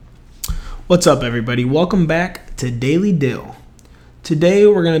What's up, everybody? Welcome back to Daily Dill. Today,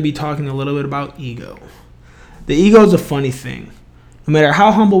 we're going to be talking a little bit about ego. The ego is a funny thing. No matter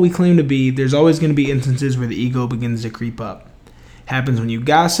how humble we claim to be, there's always going to be instances where the ego begins to creep up. It happens when you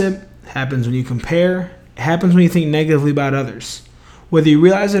gossip, it happens when you compare, it happens when you think negatively about others. Whether you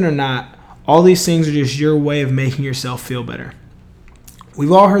realize it or not, all these things are just your way of making yourself feel better.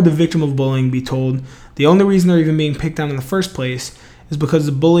 We've all heard the victim of bullying be told the only reason they're even being picked on in the first place is because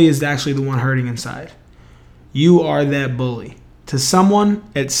the bully is actually the one hurting inside. You are that bully. To someone,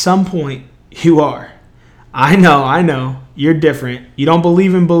 at some point, you are. I know, you're different. You don't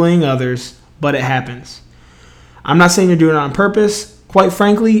believe in bullying others, but it happens. I'm not saying you're doing it on purpose. Quite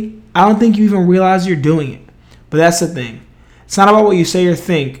frankly, I don't think you even realize you're doing it. But that's the thing. It's not about what you say or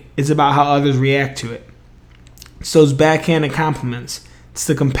think. It's about how others react to it. It's those backhanded compliments. It's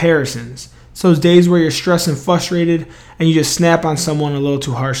the comparisons. It's those days where you're stressed and frustrated and you just snap on someone a little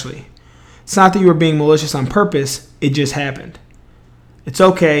too harshly. It's not that you were being malicious on purpose, it just happened. It's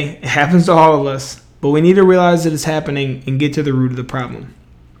okay, it happens to all of us, but we need to realize that it's happening and get to the root of the problem.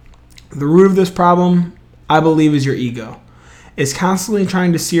 The root of this problem, I believe, is your ego. It's constantly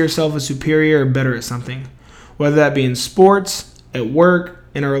trying to see yourself as superior or better at something. Whether that be in sports, at work,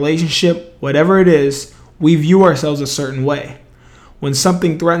 in a relationship, whatever it is, we view ourselves a certain way. When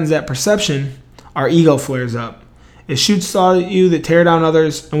something threatens that perception, our ego flares up. It shoots thoughts at you that tear down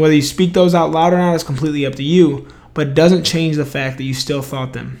others, and whether you speak those out loud or not is completely up to you, but it doesn't change the fact that you still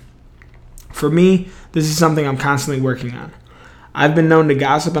thought them. For me, this is something I'm constantly working on. I've been known to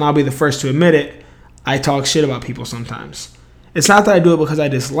gossip, and I'll be the first to admit it. I talk shit about people sometimes. It's not that I do it because I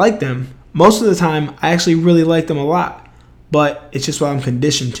dislike them. Most of the time, I actually really like them a lot, but it's just what I'm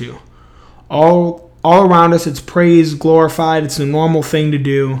conditioned to. All around us, it's praised, glorified, it's a normal thing to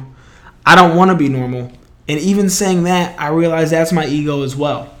do. I don't want to be normal. And even saying that, I realize that's my ego as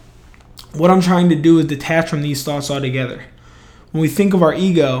well. What I'm trying to do is detach from these thoughts altogether. When we think of our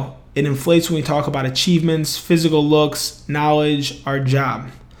ego, it inflates when we talk about achievements, physical looks, knowledge, our job.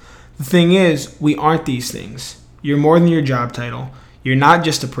 The thing is, we aren't these things. You're more than your job title. You're not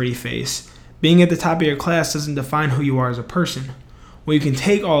just a pretty face. Being at the top of your class doesn't define who you are as a person. When you can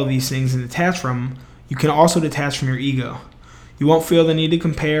take all of these things and detach from them, you can also detach from your ego. You won't feel the need to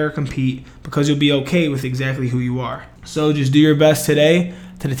compare or compete because you'll be okay with exactly who you are. So just do your best today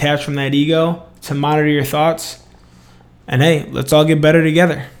to detach from that ego, to monitor your thoughts, and hey, let's all get better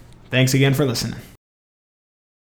together. Thanks again for listening.